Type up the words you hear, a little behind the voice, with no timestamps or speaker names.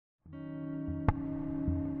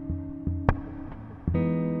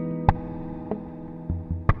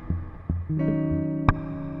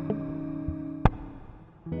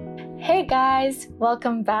guys,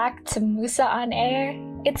 welcome back to Musa on Air.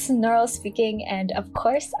 It's Neural speaking, and of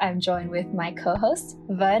course, I'm joined with my co-hosts,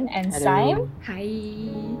 Vân and Hello.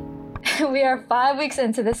 Saim. Hi. We are 5 weeks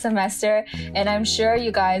into the semester, and I'm sure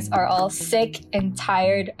you guys are all sick and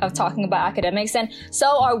tired of talking about academics, and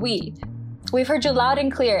so are we. We've heard you loud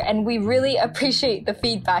and clear, and we really appreciate the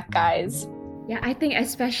feedback, guys. Yeah, I think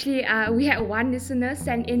especially we had one listener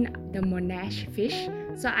send in the Monash fish.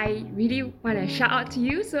 So I really want to shout out to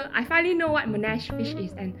you. So I finally know what Monash fish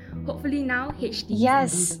is, and hopefully now HD.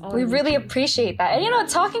 Yes, we really appreciate that. And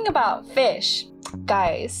talking about fish,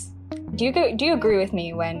 guys, do you agree with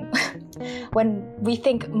me when we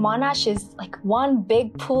think Monash is like one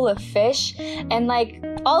big pool of fish, and like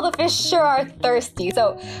all the fish sure are thirsty.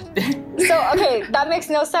 So okay, that makes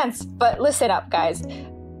no sense. But listen up, guys.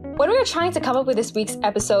 When we were trying to come up with this week's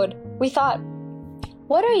episode, we thought,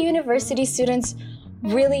 what are university students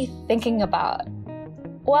really thinking about?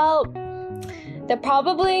 Well, they're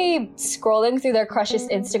probably scrolling through their crush's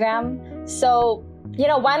Instagram. So,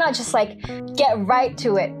 why not just get right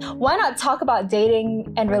to it? Why not talk about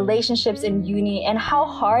dating and relationships in uni and how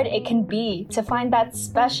hard it can be to find that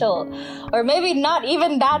special, or maybe not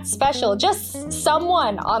even that special, just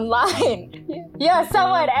someone online. Yeah,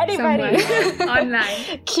 someone, anybody. Someone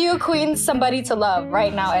online. Cue Queen somebody to love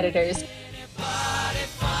right now, editors.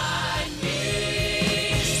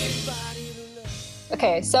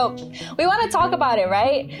 Okay, so we want to talk about it,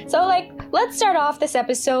 right? So let's start off this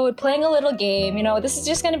episode playing a little game. This is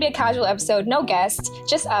just going to be a casual episode, no guests,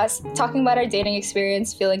 just us talking about our dating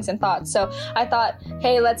experience, feelings, and thoughts. So I thought,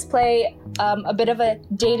 hey, let's play a bit of a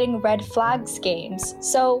dating red flags games.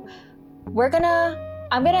 So I'm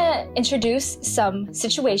gonna introduce some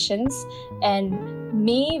situations, and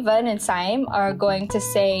me, Vân, and Saim are going to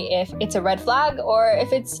say if it's a red flag or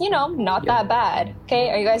if it's, not that bad. Okay,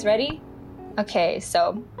 are you guys ready? Okay,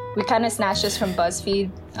 so we kind of snatched this from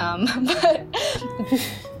BuzzFeed, but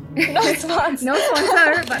no sponsor. No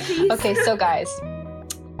sponsor, but please. Okay, so guys,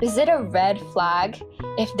 is it a red flag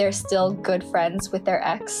if they're still good friends with their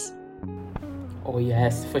ex? Oh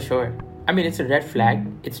yes, for sure. I mean, it's a red flag.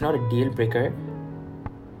 It's not a deal breaker.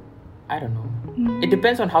 I don't know. It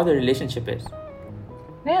depends on how the relationship is.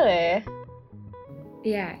 Really?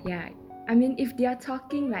 Yeah. I mean, if they are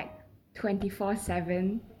talking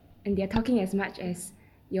 24/7 and they're talking as much as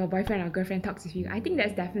your boyfriend or girlfriend talks with you, I think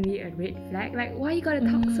that's definitely a red flag. Why you gotta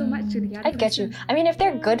talk so much to the other I get you. I mean, if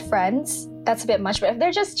they're good friends, that's a bit much. But if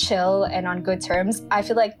they're just chill and on good terms, I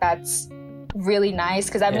feel like that's really nice,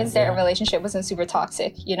 because that means their relationship wasn't super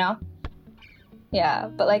toxic, Yeah,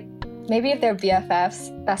 but maybe if they're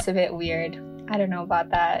BFFs, that's a bit weird. I don't know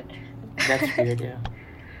about that. That's weird, yeah.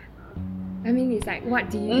 I mean, it's what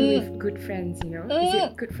do you do with good friends, Is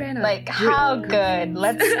it good friend or how good?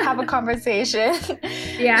 Let's have a conversation.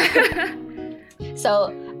 Yeah.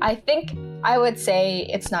 So I think I would say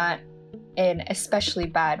it's not an especially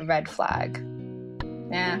bad red flag.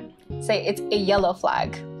 Yeah. Say it's a yellow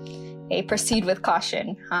flag. Hey, proceed with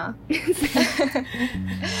caution, huh?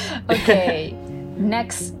 Okay.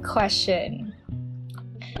 Next question.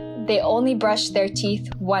 They only brush their teeth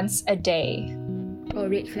once a day. Oh,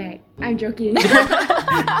 red flag. I'm joking.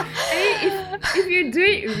 I mean, if you do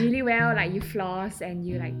it really well, you floss and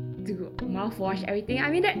you do mouthwash, everything, I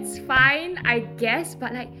mean, that's fine, I guess.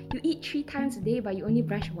 But you eat 3 times a day, but you only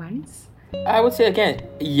brush once. I would say again,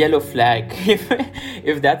 yellow flag.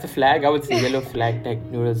 If that's a flag, I would say yellow flag. Like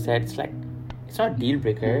Nurul said, it's not a deal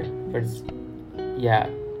breaker, but yeah.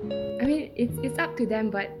 I mean, it's up to them,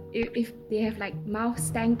 but if they have mouth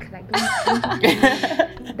stank, don't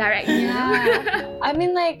directly. Yeah. I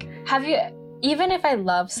mean, have you, even if I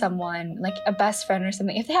love someone, a best friend or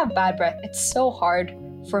something, if they have bad breath, it's so hard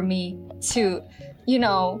for me to,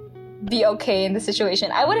 be okay in the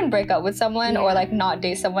situation. I wouldn't break up with someone or not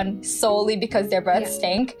date someone solely because their breath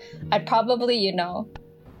stank. I'd probably,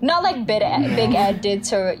 not like Big Ed did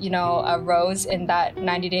to, Rose in that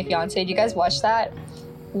 90 Day Fiancé. Do you guys watch that?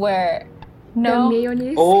 Where the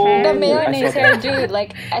mayonnaise hair. The mayonnaise hair dude,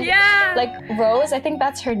 Rose, I think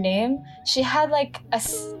that's her name. She had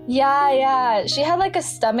she had a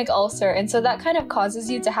stomach ulcer, and so that kind of causes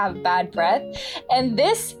you to have bad breath. And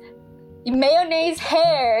this mayonnaise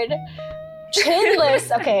haired, chinless.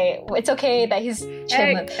 Okay, it's okay that he's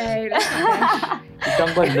chinless. You're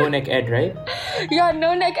talking about No Neck Ed, right? Yeah,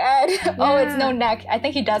 No Neck Ed. Yeah. Oh, it's No Neck. I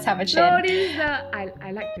think he does have a chin. No, this is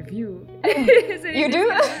I like the view. So you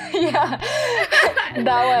do? Yeah.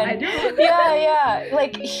 That one. I do. Yeah.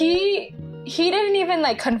 He didn't even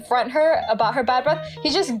confront her about her bad breath.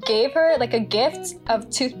 He just gave her a gift of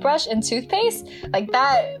toothbrush and toothpaste.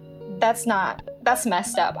 That's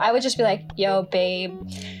messed up. I would just be yo, babe,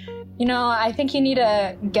 I think you need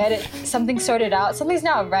to get something sorted out. Something's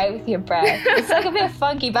not right with your breath. It's like a bit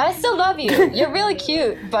funky, but I still love you. You're really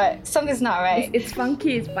cute, but something's not right. It's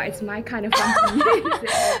funky, but it's my kind of funky.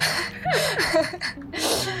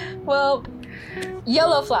 Well,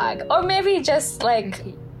 yellow flag. Or maybe just like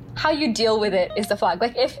how you deal with it is the flag.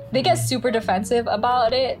 Like if they get super defensive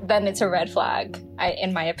about it, then it's a red flag,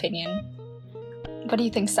 in my opinion. What do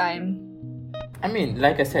you think, Simon? I mean,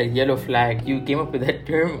 like I said, yellow flag. You came up with that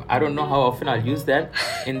term. I don't know how often I'll use that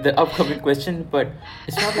in the upcoming question, but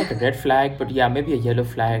it's not like a red flag, but yeah, maybe a yellow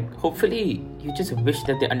flag. Hopefully, you just wish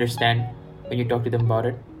that they understand when you talk to them about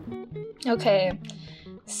it. Okay,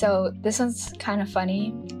 so this one's kind of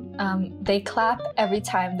funny. They clap every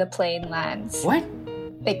time the plane lands. What?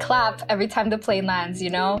 They clap every time the plane lands,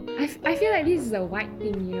 I feel like this is a white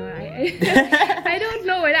thing, I don't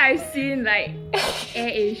know whether I've seen like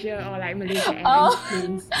AirAsia or like Malaysia Airlines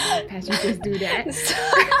planes passengers do that.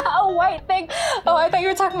 A white thing? Oh, I thought you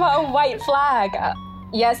were talking about a white flag.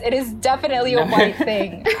 Yes, it is definitely a white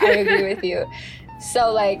thing. I agree with you.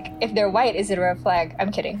 So like, if they're white, is it a red flag?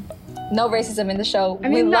 I'm kidding. No racism in the show.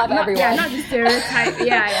 We love everyone. Yeah, not the stereotype.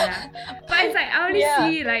 yeah. But it's like I only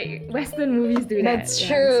see like Western movies do that. That's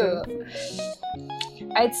true.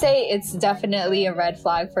 I'd say it's definitely a red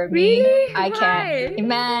flag for me. Really? I can't.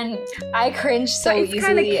 Man, I cringe so it's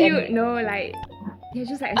easily. It's kind of cute, like they're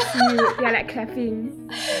just like they're like clapping.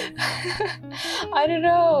 I don't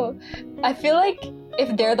know. I feel like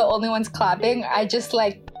if they're the only ones clapping, I just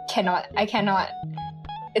like cannot.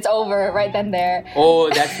 It's over right then there. Oh,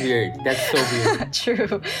 that's weird. That's so weird.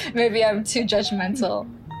 True. Maybe I'm too judgmental.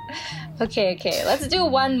 Okay. Let's do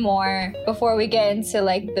one more before we get into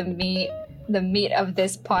like the meat of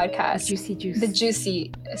this podcast. Juicy juice. The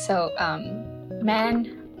juicy. So, man,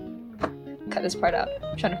 cut this part out.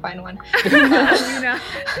 I'm trying to find one.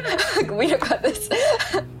 Weena cut this.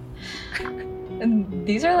 And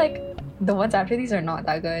these are like the ones after these are not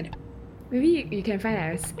that good. Maybe you can find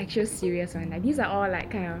an actual serious one. Like these are all like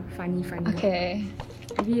kind of funny. Okay.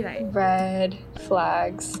 Maybe like red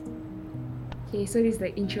flags. Okay, so this is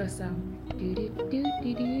the intro song. Do do do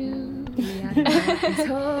do do. We are the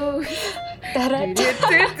hoes.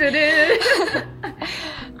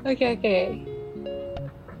 Okay.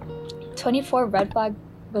 24 red flag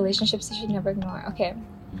relationships you should never ignore. Okay.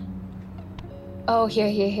 Oh, here.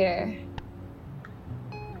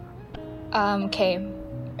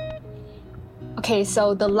 Okay,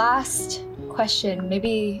 so the last question,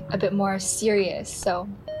 maybe a bit more serious. So,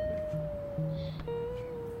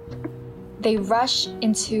 they rush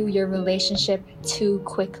into your relationship too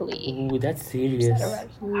quickly. Ooh, that's serious. Is that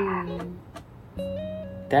a red flag?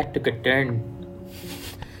 That took a turn.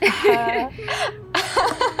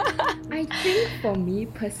 I think for me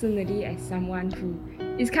personally, as someone who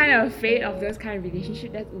is kind of afraid of those kind of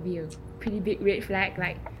relationships, that would be a pretty big red flag.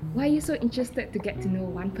 Like, why are you so interested to get to know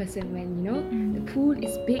one person when the pool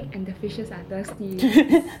is big and the fishes are thirsty?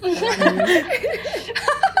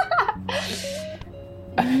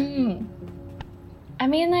 I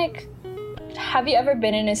mean, like, have you ever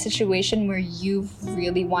been in a situation where you've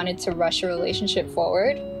really wanted to rush a relationship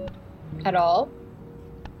forward at all?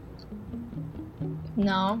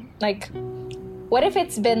 No? Like, what if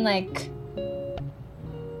it's been like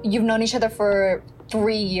you've known each other for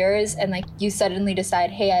 3 years and like you suddenly decide,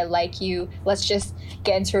 hey, I like you, let's just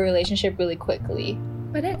get into a relationship really quickly?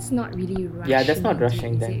 But that's not really rushing. Yeah, that's not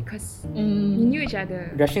rushing then. Because you knew each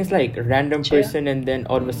other. Rushing is like a random person and then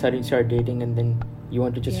all of a sudden you start dating and then you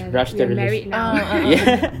want to just rush the relationship. Married now.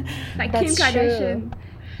 Yeah. Like that's Kim Kardashian.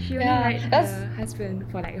 True. She only liked her husband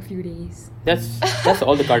for like a few days. That's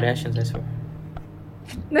all the Kardashians, I swear.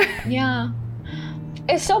 Yeah.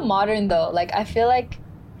 It's so modern though. Like, I feel like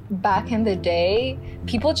back in the day,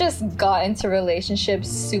 people just got into relationships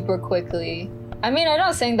super quickly. I mean, I'm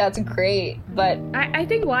not saying that's great, but I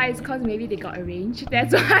think why is because maybe they got arranged.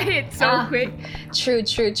 That's why it's so quick.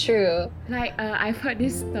 True. Like, I've heard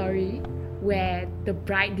this story where the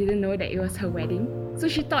bride didn't know that it was her wedding. So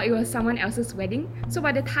she thought it was someone else's wedding. So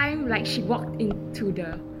by the time like she walked into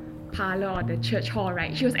the parlor or the church hall,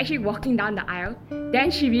 right, she was actually walking down the aisle. Then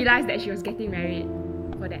she realized that she was getting married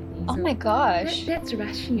for that day. Oh my gosh. That's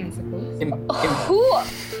rushing, I suppose.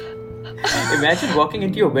 Imagine walking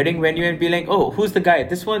into your wedding venue and be like, oh, who's the guy?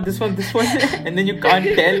 This one. And then you can't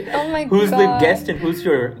tell who's the guest and who's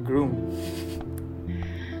your groom.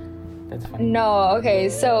 That's funny. No, okay,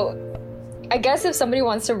 so I guess if somebody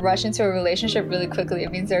wants to rush into a relationship really quickly,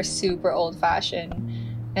 it means they're super old-fashioned.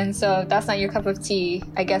 And so if that's not your cup of tea,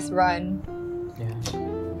 I guess run. Yeah.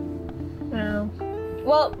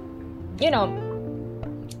 Well,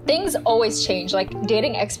 things always change. Like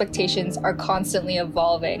dating expectations are constantly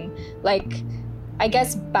evolving. Like I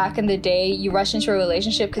guess back in the day, you rushed into a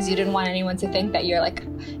relationship because you didn't want anyone to think that you're like,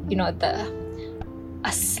 you know, a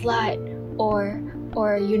slut or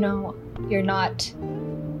you know,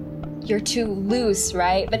 you're too loose,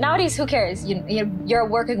 right? But nowadays, who cares? You're a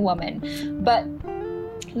working woman. But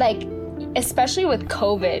like, especially with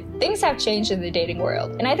COVID, things have changed in the dating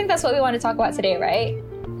world, and I think that's what we want to talk about today, right?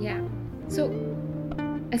 Yeah. So,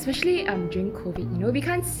 especially during COVID, you know, we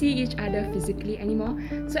can't see each other physically anymore.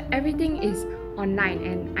 So everything is online,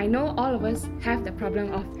 and I know all of us have the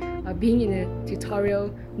problem of being in a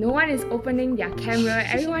tutorial. No one is opening their camera.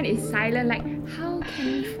 Everyone is silent. Like, how can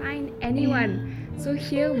we find anyone? So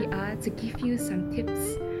here we are to give you some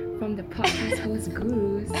tips from the podcast host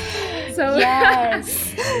gurus. So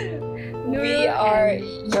yes, Nurul we are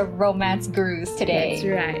your romance gurus today. That's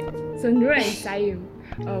right. So Nurul and Sayu,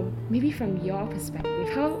 maybe from your perspective,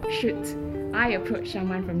 how should I approach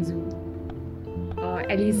someone from Zoom? Or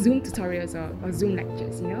at least Zoom tutorials or Zoom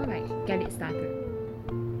lectures, you know, like get it started.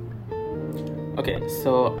 Okay,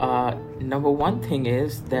 so number one thing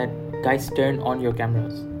is that guys, turn on your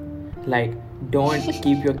cameras. Like, don't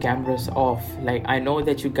keep your cameras off. Like, I know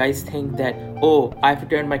that you guys think that, oh, I have to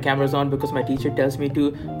turn my cameras on because my teacher tells me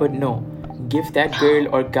to, but no. Give that girl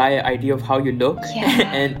or guy an idea of how you look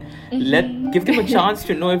and give them a chance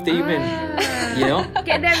to know if they even, you know.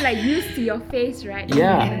 Get them like used to your face, right?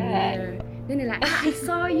 Yeah. Then they're like, I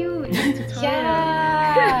saw you in the tutorial.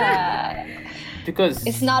 Yeah. Because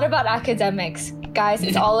it's not about academics, guys.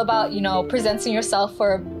 It's all about, you know, presenting yourself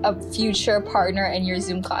for a future partner in your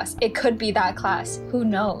Zoom class. It could be that class. Who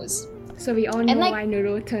knows? So we all know why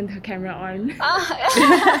Nurul turned her camera on.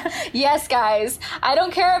 Yes, guys. I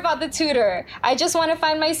don't care about the tutor. I just want to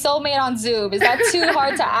find my soulmate on Zoom. Is that too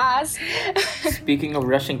hard to ask? Speaking of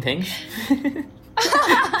rushing things.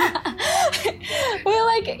 Well,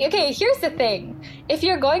 like, okay, here's the thing. If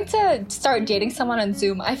you're going to start dating someone on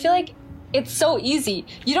Zoom, I feel like it's so easy.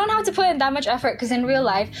 You don't have to put in that much effort because in real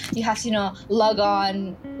life, you have to, you know, log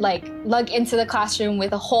into the classroom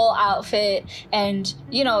with a whole outfit and,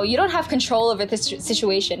 you know, you don't have control over this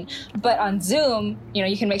situation. But on Zoom, you know,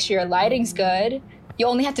 you can make sure your lighting's good. You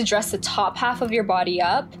only have to dress the top half of your body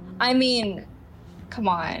up. I mean, come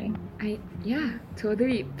on. Yeah,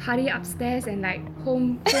 totally. Party upstairs and like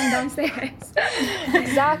home downstairs.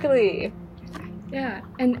 Exactly. Yeah,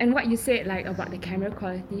 and what you said like about the camera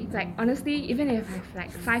quality, like honestly, even if I have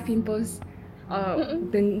like 5 pimples,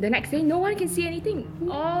 the next day no one can see anything.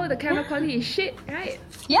 Oh, the camera quality is shit, right?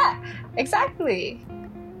 Yeah, exactly.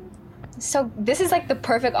 So this is like the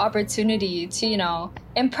perfect opportunity to, you know,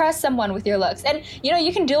 impress someone with your looks. And, you know,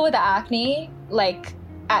 you can deal with the acne like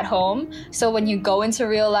at home. So when you go into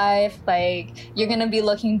real life, like you're gonna be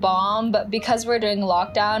looking bomb, but because we're doing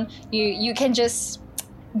lockdown, you can just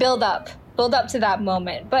build up to that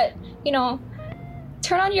moment. But, you know,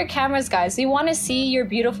 turn on your cameras, guys. We want to see your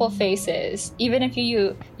beautiful faces. Even if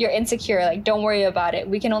you're insecure, like, don't worry about it.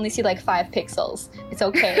 We can only see like 5 pixels. It's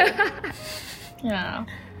okay. Yeah.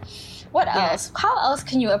 What else? How else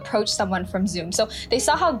can you approach someone from Zoom? So they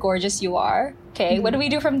saw how gorgeous you are. Okay, what do we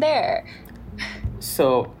do from there?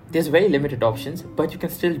 So there's very limited options, but you can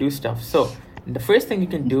still do stuff. So the first thing you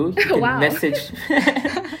can do, you can message.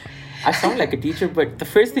 I sound like a teacher, but the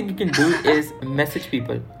first thing you can do is message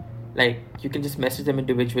people. Like, you can just message them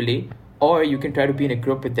individually, or you can try to be in a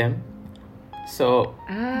group with them. So,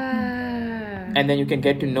 and then you can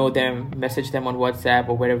get to know them, message them on WhatsApp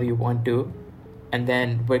or wherever you want to, and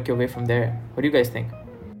then work your way from there. What do you guys think?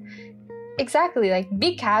 Exactly, like,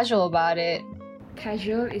 be casual about it.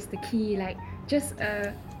 Casual is the key, like, just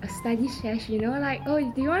a study session, you know, like, oh,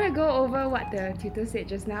 do you want to go over what the tutor said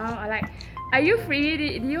just now? Or like, are you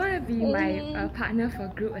free? Do you want to be my partner for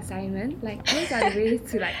group assignment? Like, those are the ways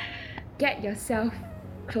to like get yourself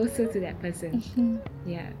closer to that person.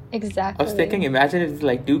 Yeah, exactly. I was thinking, imagine if it's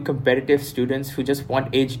like 2 competitive students who just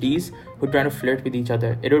want HDs who are trying to flirt with each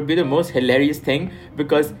other. It would be the most hilarious thing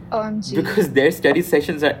because their study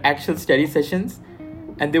sessions are actual study sessions,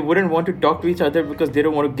 and they wouldn't want to talk to each other because they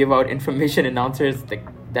don't want to give out information and answers. Like,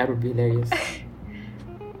 that would be hilarious.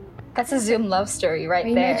 That's a Zoom love story right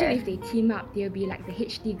there. Imagine if they team up, they'll be like the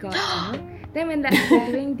HD gods, you know? Then when they're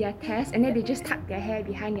doing their test and then they just tuck their hair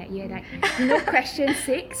behind their ear, like, you know, question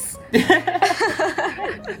 6?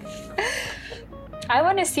 I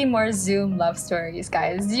want to see more Zoom love stories,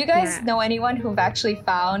 guys. Do you guys know anyone who've actually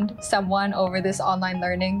found someone over this online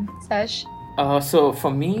learning sesh? So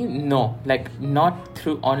for me, no, like not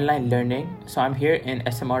through online learning. So I'm here in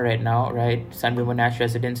SMR right now, right? Sunway Monash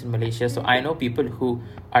residence in Malaysia. So I know people who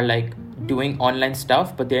are like doing online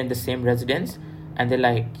stuff, but they're in the same residence. and they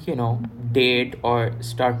like, date or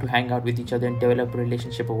start to hang out with each other and develop a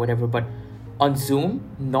relationship or whatever. But on Zoom,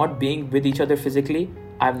 not being with each other physically,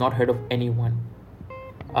 I've not heard of anyone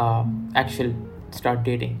actually start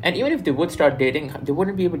dating. And even if they would start dating, they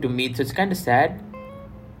wouldn't be able to meet. So it's kind of sad.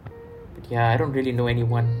 But yeah, I don't really know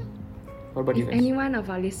anyone. What about you If guys? any one of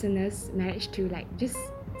our listeners manage to like just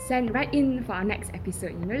send right in for our next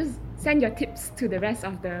episode, just send your tips to the rest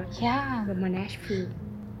of the Yeah. Monash crew.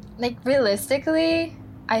 Like realistically,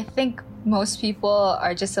 I think most people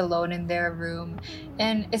are just alone in their room,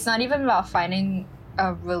 and it's not even about finding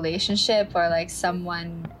a relationship or like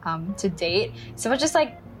someone to date. So it's just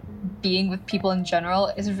like being with people in general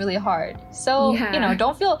is really hard. So Yeah.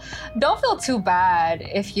 don't feel too bad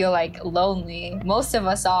if you're like lonely. Most of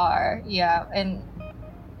us are, yeah. And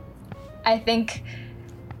I think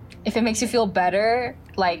if it makes you feel better,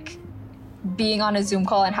 like being on a Zoom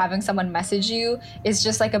call and having someone message you is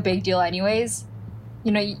just like a big deal anyways.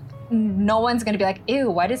 No one's gonna be like, ew,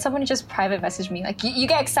 why did someone just private message me? Like you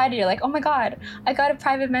get excited, you're like, oh my god, I got a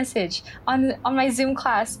private message on my Zoom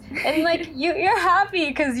class, and like you're happy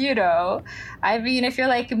because I mean, if you're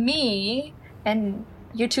like me and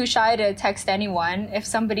you're too shy to text anyone, if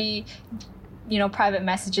somebody private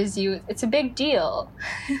messages you, it's a big deal.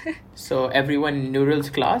 So everyone in Noodles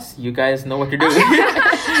class, you guys know what to do.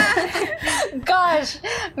 Gosh,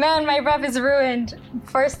 man, my rep is ruined.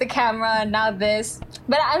 First the camera, now this.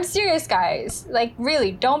 But I'm serious, guys. Like,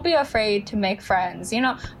 really, don't be afraid to make friends.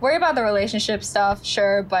 Worry about the relationship stuff,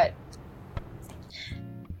 sure, but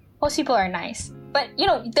most people are nice. But,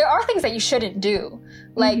 there are things that you shouldn't do.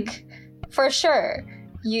 Like, for sure,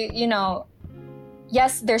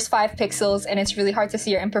 yes, there's 5 pixels and it's really hard to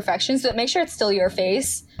see your imperfections, but make sure it's still your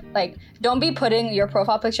face. Like, don't be putting your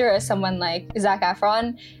profile picture as someone like Zac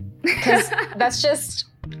Efron, because that's just,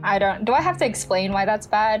 do I have to explain why that's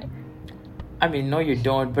bad? I mean, no, you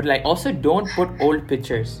don't. But like, also don't put old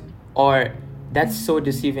pictures, or that's so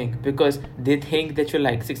deceiving, because they think that you're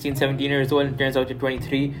like 16, 17 years old and it turns out you're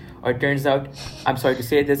 23, or it turns out, I'm sorry to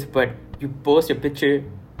say this, but you post a picture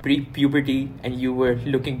pre-puberty and you were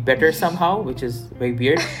looking better somehow, which is very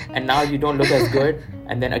weird, and now you don't look as good,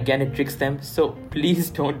 and then again it tricks them. So please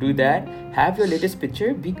don't do that. Have your latest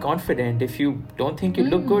picture, be confident. If you don't think you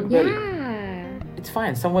look good, well, Yeah. it's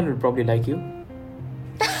fine, someone will probably like you.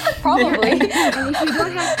 Probably. And if you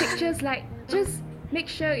don't have pictures, like just make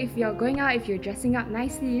sure if you're going out, if you're dressing up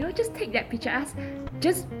nicely, just take that picture.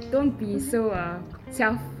 Just don't be so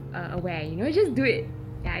self-aware. Just do it.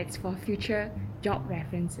 Yeah, it's for future job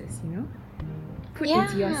references. Put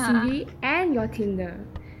into your Yeah. CV and your Tinder.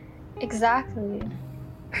 Exactly.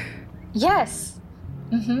 Yes.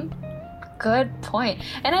 Good point.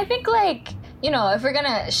 And I think if we're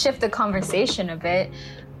gonna shift the conversation a bit,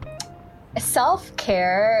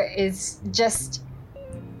 self-care is just,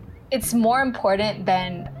 it's more important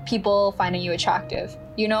than people finding you attractive.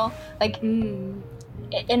 Like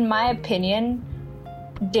in my opinion,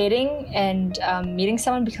 dating and meeting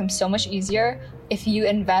someone becomes so much easier if you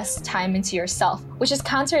invest time into yourself, which is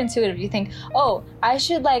counterintuitive. You think, oh, I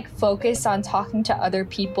should focus on talking to other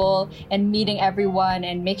people and meeting everyone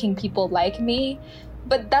and making people like me.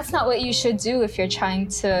 But that's not what you should do if you're trying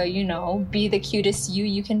to, be the cutest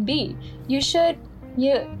you can be. You should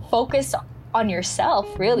focus on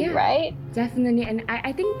yourself, really, Yeah. right? Definitely, and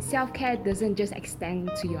I think self-care doesn't just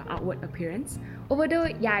extend to your outward appearance. Although,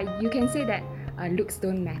 yeah, you can say that looks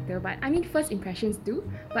don't matter, but I mean first impressions do.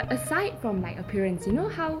 But aside from appearance,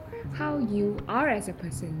 how you are as a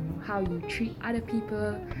person, how you treat other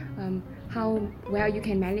people, how well you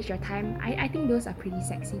can manage your time. I think those are pretty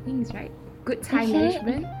sexy things, right? Good time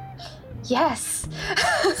management. Yes.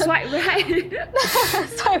 Swipe right.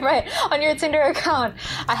 Swipe right on your Tinder account.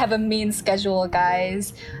 I have a mean schedule,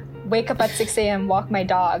 guys. Wake up at 6 a.m., walk my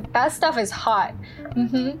dog. That stuff is hot.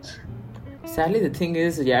 Sadly, the thing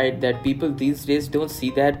is, that people these days don't see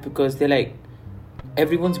that, because they're like,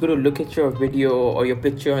 everyone's going to look at your video or your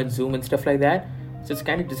picture on Zoom and stuff like that. So it's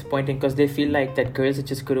kind of disappointing, because they feel like that girls are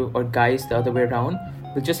just going to, or guys the other way around,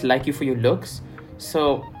 will just like you for your looks.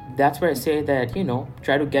 So that's where I say that,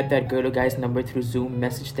 try to get that girl or guy's number through Zoom,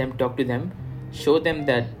 message them, talk to them, show them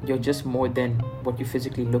that you're just more than what you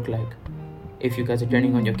physically look like. If you guys are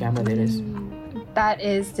turning on your camera, that is. That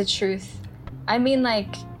is the truth. I mean,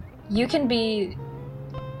 you can be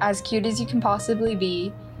as cute as you can possibly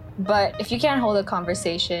be, but if you can't hold a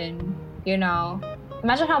conversation,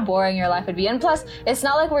 imagine how boring your life would be. And plus, it's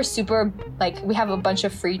not like we're super, we have a bunch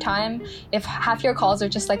of free time. If half your calls are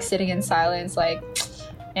just sitting in silence,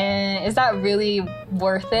 is that really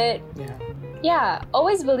worth it? Yeah,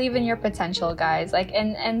 always believe in your potential, guys.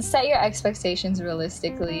 And set your expectations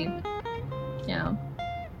realistically. Yeah.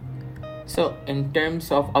 So, in terms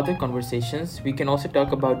of other conversations, we can also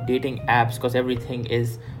talk about dating apps because everything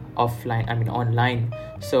is online.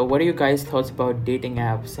 So, what are you guys' thoughts about dating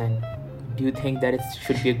apps, and do you think that it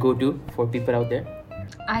should be a go-to for people out there?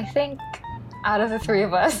 I think out of the three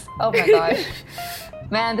of us, oh my gosh.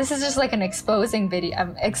 Man, this is just like an exposing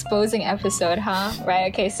episode, huh?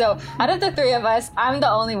 Right, okay, so out of the three of us, I'm the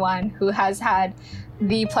only one who has had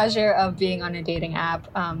the pleasure of being on a dating app.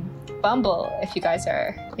 Bumble, if you guys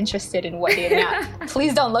are interested in what dating app,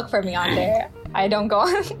 please don't look for me on there. I don't go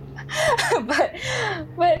on.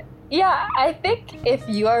 but yeah, I think if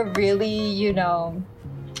you are really,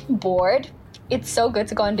 bored, it's so good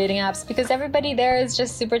to go on dating apps because everybody there is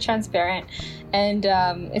just super transparent, and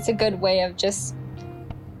it's a good way of just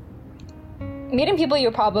meeting people you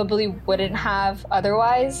probably wouldn't have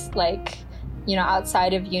otherwise, like,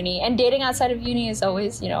 outside of uni. And dating outside of uni is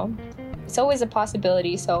always, it's always a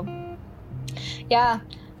possibility. So yeah,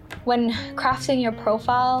 when crafting your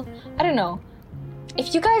profile, I don't know,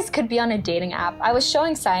 if you guys could be on a dating app, I was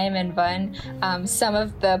showing Siam and Bun some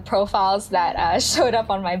of the profiles that showed up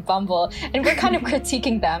on my Bumble, and we're kind of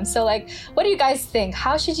critiquing them. So like, what do you guys think?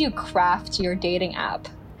 How should you craft your dating app?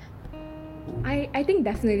 I think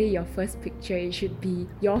definitely your first picture, it should be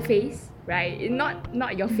your face, right?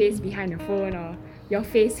 Not your face behind the phone or your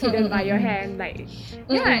face hidden by your hand. Like,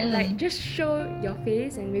 like just show your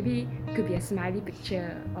face, and maybe it could be a smiley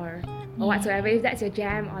picture or whatsoever if that's your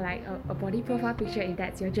jam, or like a body profile picture if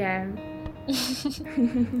that's your jam.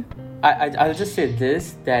 I'll just say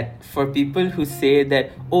this, that for people who say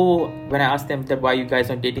that, when I ask them that why you guys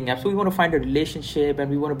on dating apps, so we want to find a relationship and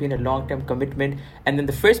we want to be in a long-term commitment, and then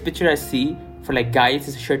the first picture I see for like guys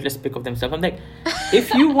is a shirtless pic of themselves. I'm like,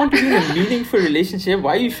 if you want to be in a meaningful relationship,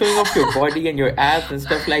 why are you showing off your body and your abs and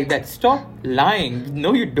stuff like that? Stop lying.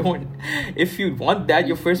 No, you don't. If you want that,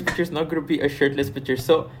 your first picture is not going to be a shirtless picture.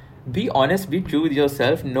 So be honest, be true with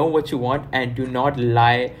yourself, know what you want, and do not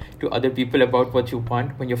lie to other people about what you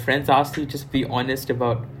want. When your friends ask you, just be honest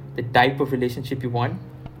about the type of relationship you want.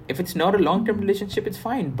 If it's not a long-term relationship, it's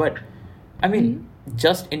fine. But I mean,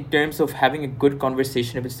 just in terms of having a good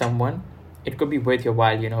conversation with someone, it could be worth your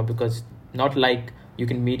while, because not like you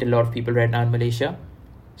can meet a lot of people right now in Malaysia.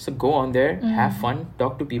 So go on there, have fun,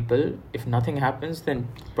 talk to people. If nothing happens, then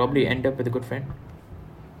probably end up with a good friend.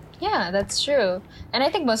 Yeah, that's true. And I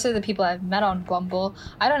think most of the people I've met on Bumble,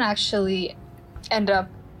 I don't actually end up,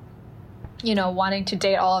 wanting to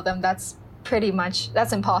date all of them. That's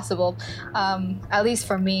impossible. At least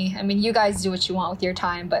for me. I mean, you guys do what you want with your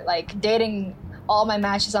time, but like dating all my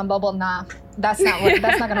matches on Bumble, nah, that's not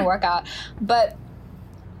gonna work out. But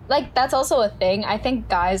like, that's also a thing. I think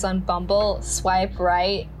guys on Bumble swipe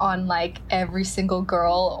right on like every single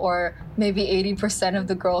girl, or maybe 80% of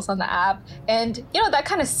the girls on the app. And that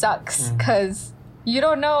kind of sucks because you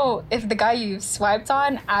don't know if the guy you swiped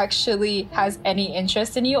on actually has any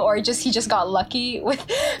interest in you, or he just got lucky with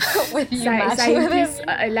you matching with him. Please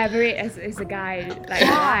elaborate as a guy, like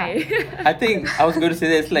why? I think I was going to say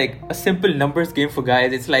that it's like a simple numbers game for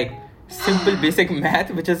guys. It's like simple basic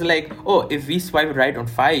math, which is like, if we swipe right on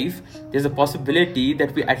 5, there's a possibility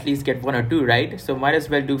that we at least get 1 or 2, right? So might as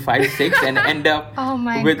well do 5, 6 and end up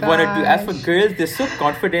with 1 or 2. As for girls, they're so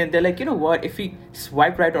confident. They're like, you know what, if we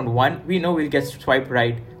swipe right on 1, we know we'll get swipe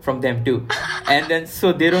right from them too. And then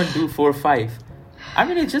so they don't do 4 or 5. I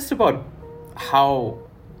mean, it's just about how,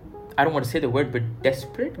 I don't want to say the word, but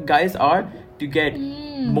desperate guys are to get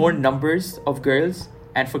more numbers of girls.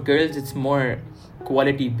 And for girls, it's more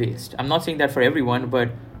quality based. I'm not saying that for everyone,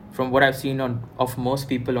 but from what I've seen of most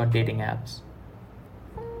people on dating apps.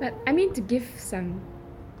 But I mean, to give some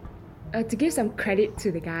credit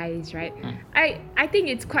to the guys, right? I think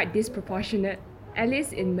it's quite disproportionate. At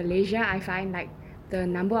least in Malaysia, I find like the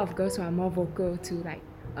number of girls who are more vocal to like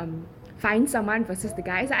find someone versus the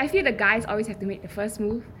guys. I feel the guys always have to make the first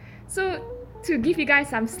move. So to give you guys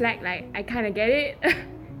some slack, like, I kind of get it.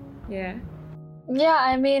 Yeah. Yeah,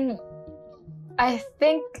 I mean, I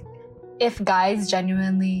think if guys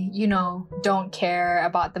genuinely, don't care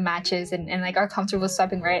about the matches and like are comfortable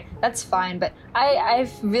swiping right, that's fine. But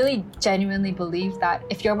I've really genuinely believed that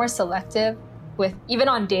if you're more selective with, even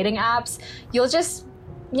on dating apps, you'll just,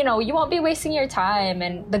 you won't be wasting your time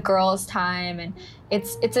and the girl's time. And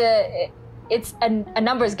it's a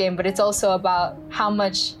numbers game, but it's also about how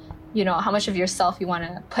much of yourself you want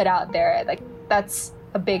to put out there. Like, that's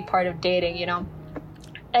a big part of dating,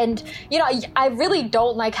 And, I really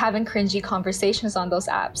don't like having cringy conversations on those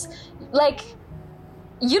apps. Like,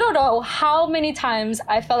 you don't know how many times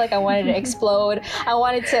I felt like I wanted to explode. I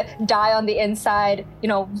wanted to die on the inside,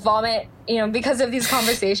 vomit, because of these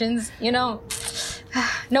conversations,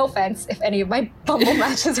 No offense if any of my Bumble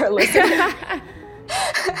matches are listening.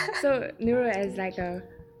 So Nurul, as like a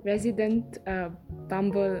resident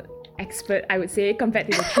Bumble expert, I would say,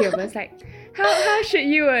 compared to the three of us, like how should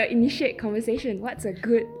you initiate conversation? What's a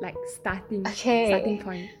good like starting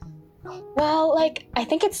point? Well, like, I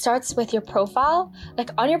think it starts with your profile. Like,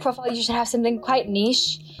 on your profile, you should have something quite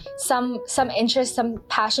niche, some interest, some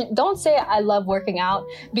passion. Don't say I love working out,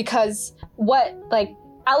 because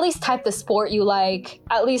at least type the sport you like.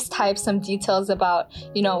 At least type some details about,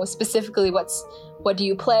 specifically what do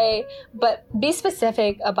you play. But be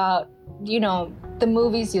specific about, the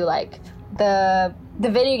movies you like, the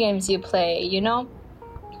video games you play,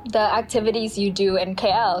 the activities you do in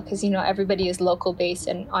KL, because everybody is local based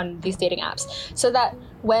and on these dating apps, so that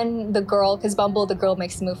when the girl, because Bumble, the girl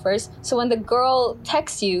makes the move first, so when the girl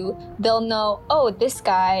texts you, they'll know, oh, this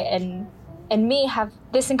guy and me have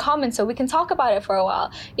this in common, so we can talk about it for a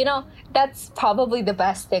while. That's probably the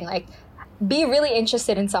best thing. Like, be really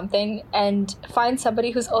interested in something and find somebody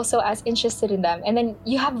who's also as interested in them, and then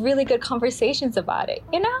you have really good conversations about it.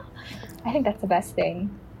 I think that's the best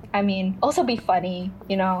thing. I mean, also be funny,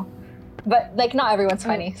 but like not everyone's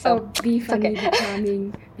funny. Be funny, be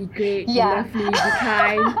charming, be great, be Yeah. lovely, be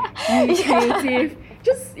kind, be creative.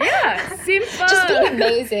 Just simple. Just be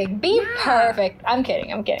amazing, be perfect. I'm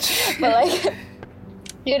kidding. But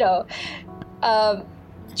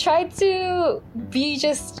try to be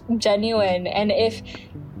just genuine. And if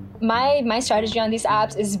my strategy on these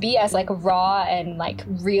apps is be as like raw and like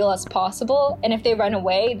real as possible. And if they run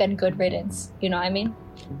away, then good riddance. You know what I mean?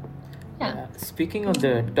 Yeah. Speaking of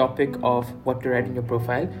the topic of what to write in your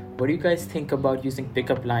profile, what do you guys think about using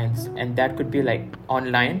pickup lines? And that could be like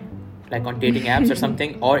online, like on dating apps or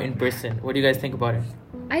something, or in person. What do you guys think about it?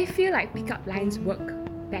 I feel like pickup lines work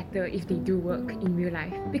better if they do work in real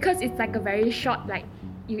life, because it's like a very short, like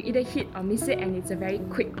you either hit or miss it, and it's a very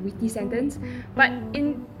quick, witty sentence. But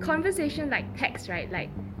in conversation like text, right, like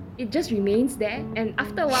it just remains there, and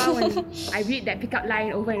after a while when I read that pickup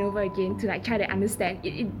line over and over again to like try to understand,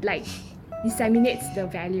 it like disseminates the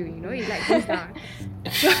value, it like goes down.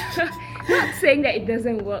 Not saying that it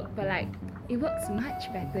doesn't work, but like it works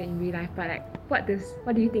much better in real life. But like what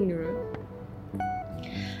do you think, Nurul?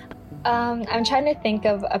 I'm trying to think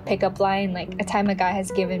of a pickup line, like a time a guy has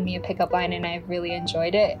given me a pickup line and I've really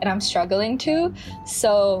enjoyed it, and I'm struggling to.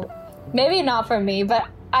 So maybe not for me, but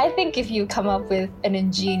I think if you come up with an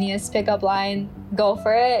ingenious pickup line, go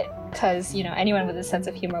for it, because anyone with a sense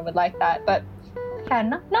of humor would like that. But yeah,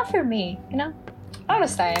 not for me.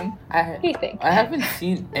 Honest I am. What do you think? I haven't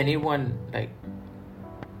seen anyone like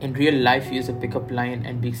in real life use a pickup line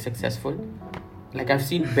and be successful. Like, I've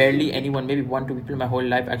seen barely anyone, maybe 1-2 people in my whole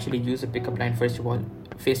life actually use a pickup line, first of all,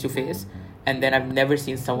 face to face, and then I've never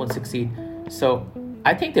seen someone succeed. So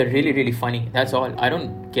I think they're really, really funny. That's all. I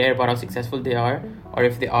don't care about how successful they are or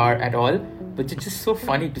if they are at all, but it's just so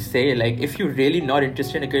funny to say. Like, if you're really not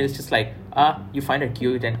interested in a girl, it's just like, you find her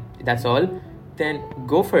cute and that's all, then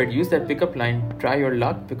go for it. Use that pickup line. Try your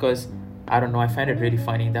luck, because I don't know, I find it really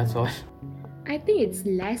funny. That's all. I think it's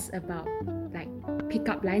less about like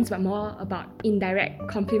pickup lines, but more about indirect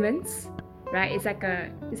compliments, right? It's like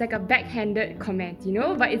a backhanded comment,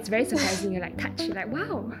 but it's very surprising. You're like touched, you're like,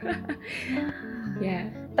 wow. Yeah,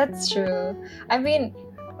 that's true. I mean,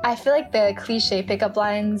 I feel like the cliche pickup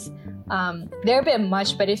lines, they're a bit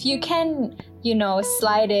much, but if you can,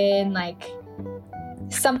 slide in like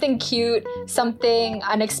something cute, something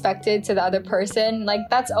unexpected to the other person, like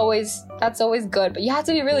that's always good. But you have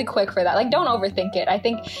to be really quick for that. Like, don't overthink it. I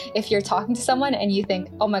think if you're talking to someone and you think,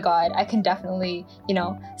 oh my god, I can definitely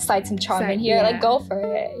slide some charm in here, like go for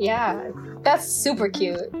it. Yeah, that's super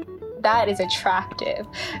cute. That is attractive.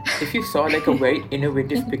 If you saw like a very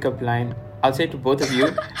innovative pickup line, I'll say to both of you,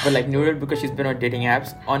 but like Nurul, because she's been on dating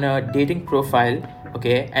apps, on a dating profile,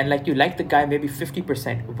 okay, and like you like the guy maybe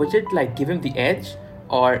 50%, would it like give him the edge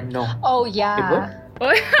or no? Oh yeah.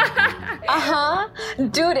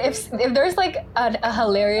 Dude, if there's like a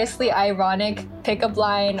hilariously ironic pickup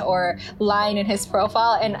line or line in his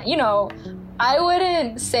profile, and I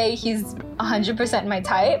wouldn't say he's 100% my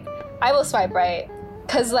type, I will swipe right,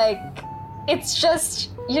 because like it's just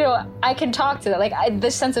I can talk to that, like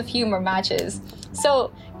the sense of humor matches,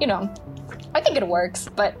 so I think it works.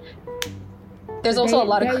 But there's also a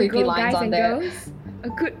lot of creepy lines on there. Girls, a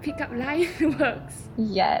good pickup line works.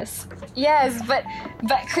 Yes, but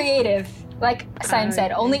creative. Like Simon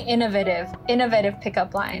said, only innovative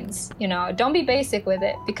pickup lines. Don't be basic with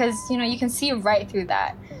it, because you can see right through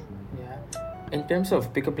that. Yeah. In terms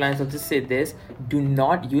of pickup lines, I'll just say this: do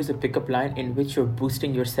not use a pickup line in which you're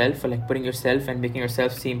boosting yourself or like putting yourself and making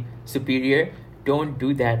yourself seem superior. Don't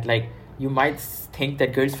do that. Like, you might think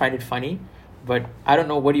that girls find it funny, but I don't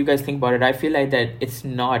know what you guys think about it. I feel like that it's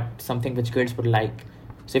not something which girls would like.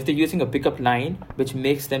 So if they're using a pickup line which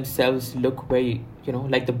makes themselves look very,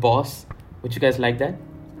 like the boss, would you guys like that?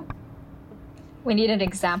 We need an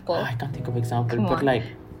example. I can't think of example, Come but on. like,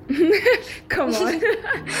 Come on.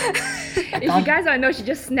 If you guys don't know, she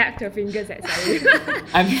just snapped her fingers at Sally.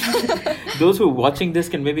 I mean, those who are watching this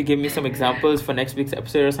can maybe give me some examples for next week's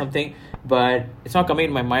episode or something, but it's not coming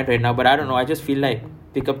in my mind right now. But I don't know, I just feel like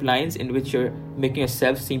pickup lines in which you're making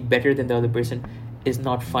yourself seem better than the other person is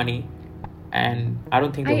not funny, and I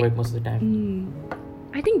don't think they work most of the time.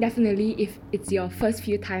 I think definitely if it's your first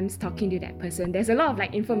few times talking to that person, there's a lot of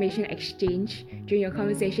like information exchange during your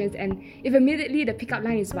conversations, and if immediately the pickup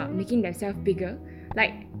line is about making themselves bigger,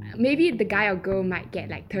 like maybe the guy or girl might get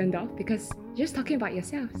like turned off because you're just talking about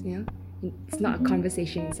yourselves, It's not a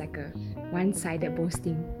conversation, it's like a one-sided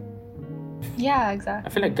boasting. Yeah, I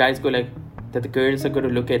exactly. feel like guys go like that the girls are going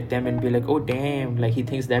to look at them and be like, oh damn, like he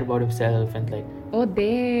thinks that about himself, and like Oh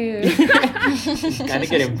damn. kind of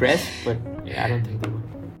get impressed, but yeah, I don't think they would.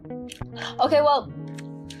 Okay, well,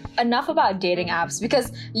 enough about dating apps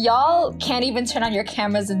because y'all can't even turn on your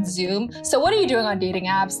cameras in Zoom. So what are you doing on dating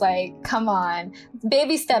apps? Like, come on.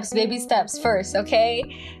 Baby steps first, okay?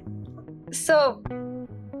 So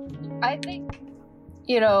I think,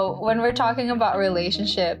 when we're talking about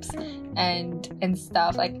relationships and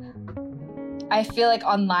stuff, like, I feel like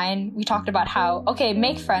online we talked about how, okay,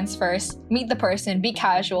 make friends first, meet the person, be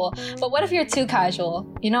casual. But what if you're too casual?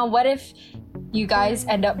 What if you guys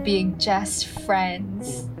end up being just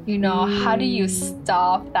friends? How do you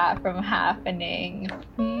stop that from happening?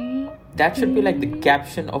 That should be like the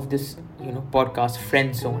caption of this, podcast,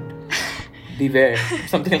 friend zoned. Beware,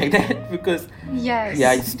 something like that. Because Yes.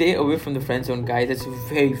 yeah, stay away from the friend zone, guys. It's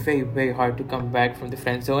very, very, very hard to come back from the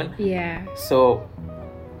friend zone. Yeah. So,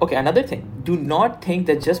 okay, another thing. Do not think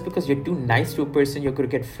that just because you're too nice to a person, you're going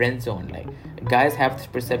to get friend zoned. Like, guys have this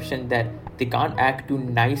perception that they can't act too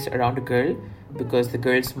nice around a girl because the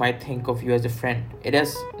girls might think of you as a friend. It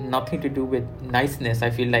has nothing to do with niceness, I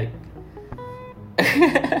feel like.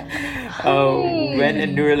 When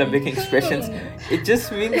and Nurul are making expressions, it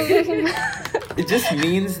just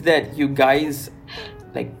means that you guys,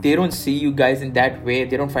 like, they don't see you guys in that way.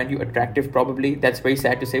 They don't find you attractive, probably. That's very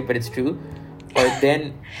sad to say, but it's true. Or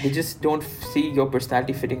then they just don't see your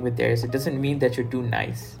personality fitting with theirs. It doesn't mean that you're too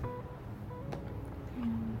nice.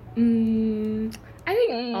 I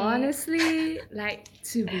think honestly, like,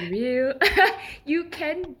 to be real, you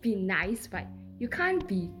can be nice, but you can't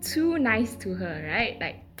be too nice to her, right?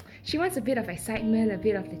 Like, she wants a bit of excitement, a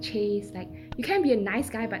bit of the chase. Like, you can be a nice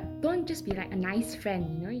guy, but don't just be like a nice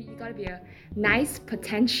friend, You gotta be a nice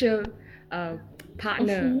potential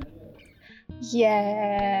partner.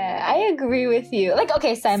 Yeah, I agree with you. Like,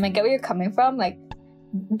 okay, Simon, get where you're coming from. Like,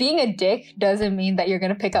 being a dick doesn't mean that you're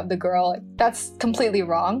gonna pick up the girl. That's completely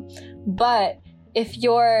wrong. But if the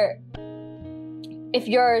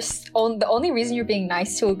only reason you're being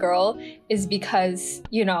nice to a girl is because,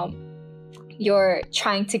 you're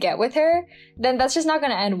trying to get with her, then that's just not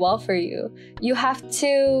gonna end well for you. You have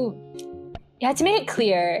to make it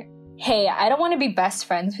clear, hey, I don't want to be best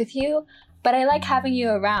friends with you, but I like having you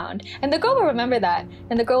around. And the girl will remember that.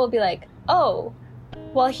 And the girl will be like, oh,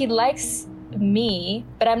 well, he likes me,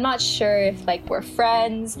 but I'm not sure if, like, we're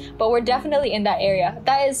friends, but we're definitely in that area.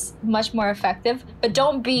 That is much more effective. But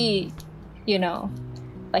don't be,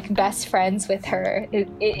 like, best friends with her.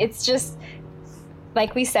 It's just,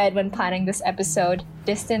 like we said when planning this episode,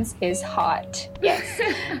 distance is hot. Yes.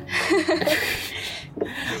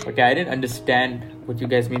 Okay, I didn't understand what you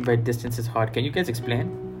guys mean by distance is hot. Can you guys explain?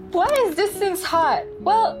 Why is distance hot?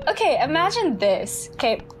 Well, okay, imagine this.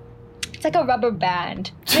 Okay, it's like a rubber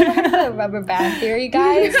band. You ever heard of the rubber band theory,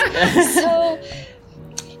 guys? So,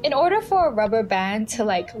 in order for a rubber band to,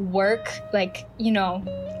 like, work, like,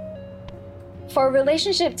 for a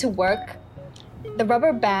relationship to work, the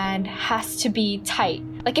rubber band has to be tight.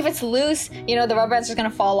 Like, if it's loose, the rubber band's just gonna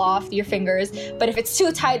fall off your fingers. But if it's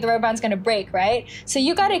too tight, the rubber band's gonna break, right? So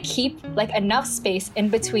you gotta keep, like, enough space in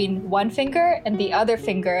between one finger and the other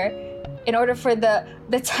finger in order for the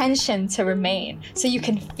tension to remain. So you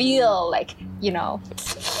can feel, like,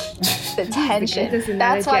 the tension.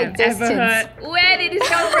 That's why distance. Where did this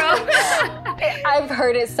come from? I've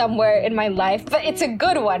heard it somewhere in my life, but it's a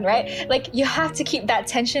good one, right? Like, you have to keep that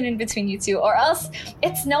tension in between you two, or else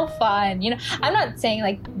it's no fun. I'm not saying,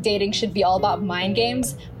 like, dating should be all about mind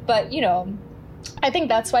games, but, I think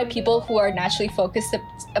that's why people who are naturally focused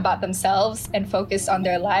about themselves and focused on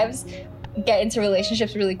their lives get into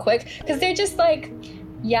relationships really quick, because they're just like,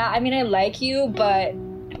 yeah, I mean, I like you, but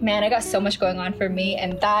man, I got so much going on for me,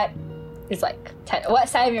 and that is like what,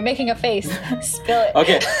 Sam? You're making a face. Spill it.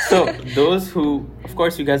 Okay, so those who, of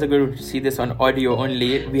course, you guys are going to see this on audio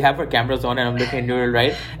only. We have our cameras on, and I'm looking at Nurul,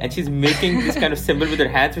 right? And she's making this kind of symbol with her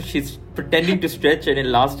hands, where she's pretending to stretch an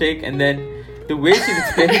elastic, and then the way she's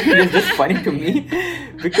explaining it is just funny to me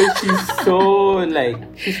because she's so like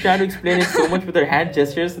she's trying to explain it so much with her hand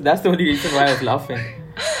gestures. So that's the only reason why I was laughing.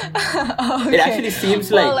 Okay. It actually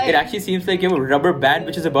seems like you have a rubber band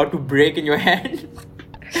which is about to break in your hand.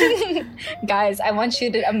 Guys, I want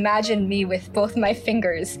you to imagine me with both my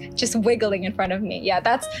fingers just wiggling in front of me. Yeah,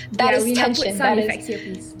 that is we tension. Put sound effects here,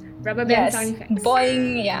 please. Rubber band sound effects.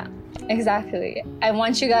 Boing. Yeah, exactly. I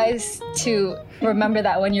want you guys to remember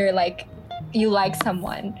that when you're like, you like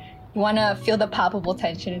someone, you want to feel the palpable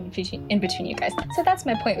tension in between you guys. So that's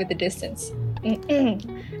my point with the distance. Is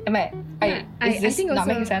this think not also,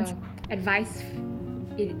 making sense? Advice.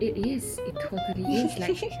 It totally is.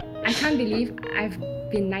 Like, I can't believe I've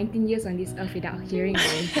been 19 years on this earth without hearing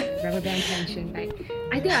rubber band tension. Like,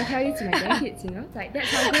 I think I'll tell you to my grandkids, like, that's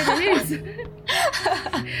how good it is.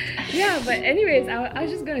 Yeah, but anyways, I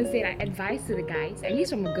was just gonna say, like, advice to the guys, at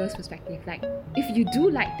least from a girl's perspective. Like, if you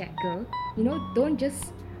do like that girl, don't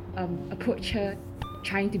just approach her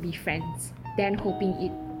trying to be friends, then hoping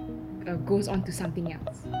it goes on to something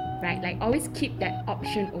else, right? Like, always keep that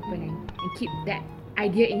option open and keep that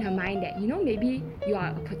idea in her mind that maybe you are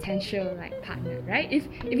a potential like partner, right?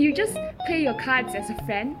 If you just play your cards as a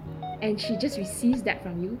friend and she just receives that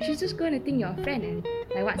from you, she's just going to think you're a friend, and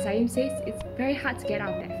like what Saim says, it's very hard to get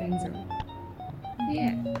out of that friend zone.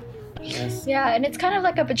 Yeah. Yes. Yeah, and it's kind of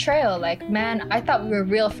like a betrayal. Like, man, I thought we were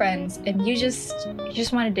real friends, and you just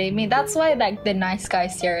want to date me. That's why like the nice guy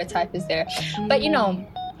stereotype is there. But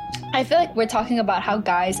I feel like we're talking about how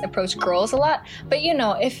guys approach girls a lot. But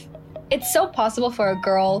if it's so possible for a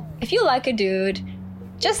girl, if you like a dude,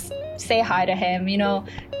 just say hi to him.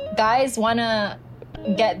 Guys want to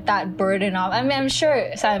get that burden off. I mean, I'm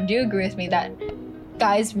sure, Sam, do you agree with me that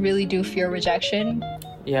guys really do fear rejection?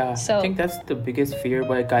 Yeah, So, I think that's the biggest fear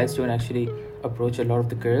why guys don't actually approach a lot of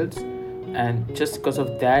the girls. And just because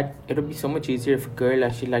of that, it would be so much easier if a girl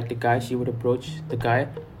actually liked the guy, she would approach the guy.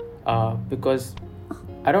 Because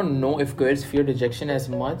I don't know if girls fear rejection as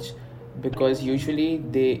much, because usually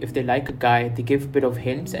if they like a guy, they give a bit of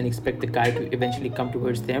hints and expect the guy to eventually come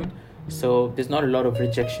towards them. So there's not a lot of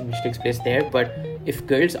rejection which takes place there. But if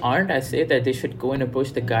girls aren't, I say that they should go and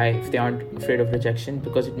approach the guy if they aren't afraid of rejection,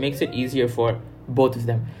 because it makes it easier for both of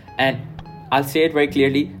them. And I'll say it very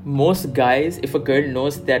clearly, most guys, if a girl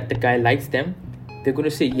knows that the guy likes them, they're going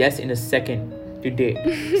to say yes in a second to date.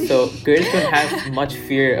 So girls don't have much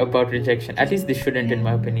fear about rejection. At least they shouldn't, in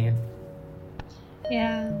my opinion.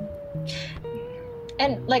 yeah.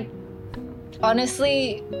 And like,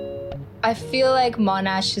 honestly, I feel like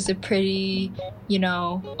Monash is a pretty,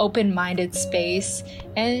 open-minded space.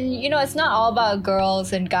 And, it's not all about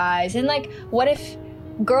girls and guys. And like, what if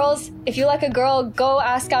girls, if you like a girl, go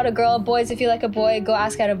ask out a girl. Boys, if you like a boy, go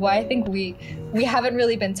ask out a boy. I think we haven't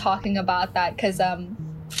really been talking about that because,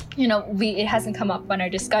 it hasn't come up on our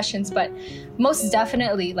discussions. But most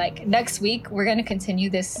definitely, like, next week, we're going to continue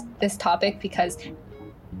this topic because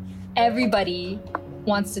everybody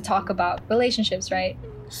wants to talk about relationships, right?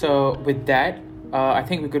 So with that, I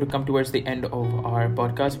think we could come towards the end of our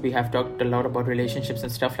podcast. We have talked a lot about relationships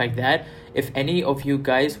and stuff like that. If any of you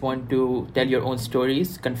guys want to tell your own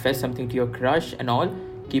stories, confess something to your crush and all,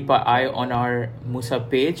 keep an eye on our Musa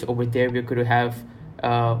page. Over there, we're going to have,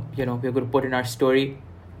 we're going to put in our story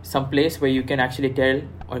some place where you can actually tell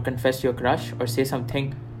or confess to your crush or say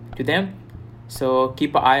something to them. So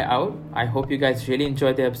keep an eye out. I hope you guys really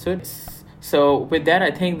enjoyed the episode. So with that,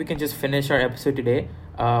 I think we can just finish our episode today.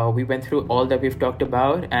 We went through all that we've talked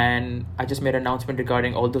about, and I just made an announcement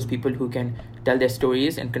regarding all those people who can tell their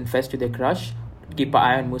stories and confess to their crush. Keep an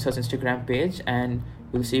eye on Musa's Instagram page, and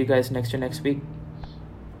we'll see you guys next week.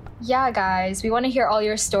 Yeah, guys, we want to hear all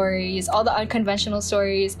your stories, all the unconventional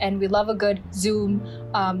stories, and we love a good Zoom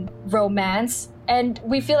romance. And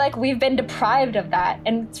we feel like we've been deprived of that,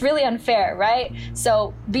 and it's really unfair, right?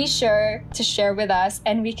 So be sure to share with us,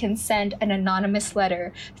 and we can send an anonymous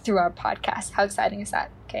letter through our podcast. How exciting is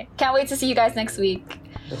that? Okay, can't wait to see you guys next week.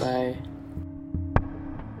 Bye-bye.